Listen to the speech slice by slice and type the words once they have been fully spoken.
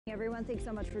Everyone, thanks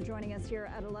so much for joining us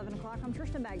here at 11 o'clock. I'm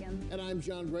Tristan Megan. And I'm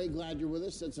John Gray. Glad you're with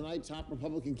us. And tonight, top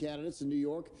Republican candidates in New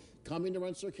York coming to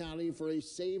Rensselaer County for a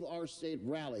Save Our State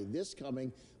rally. This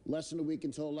coming less than a week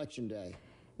until Election Day.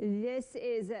 This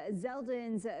is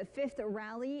Zeldin's fifth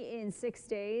rally in 6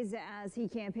 days as he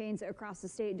campaigns across the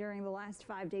state during the last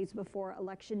 5 days before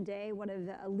Election Day. One of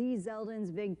Lee Zeldin's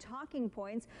big talking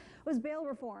points was bail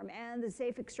reform and the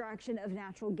safe extraction of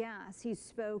natural gas. He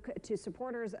spoke to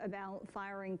supporters about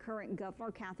firing current Governor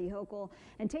Kathy Hochul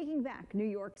and taking back New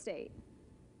York State.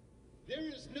 There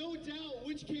is no doubt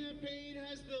which campaign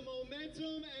has the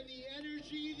momentum and the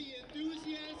energy, the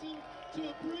enthusiasm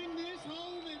to bring this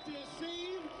home and to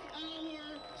save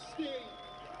our state.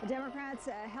 The Democrats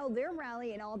held their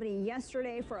rally in Albany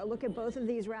yesterday. For a look at both of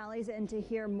these rallies and to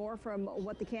hear more from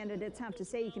what the candidates have to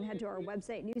say, you can head to our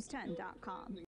website, news10.com.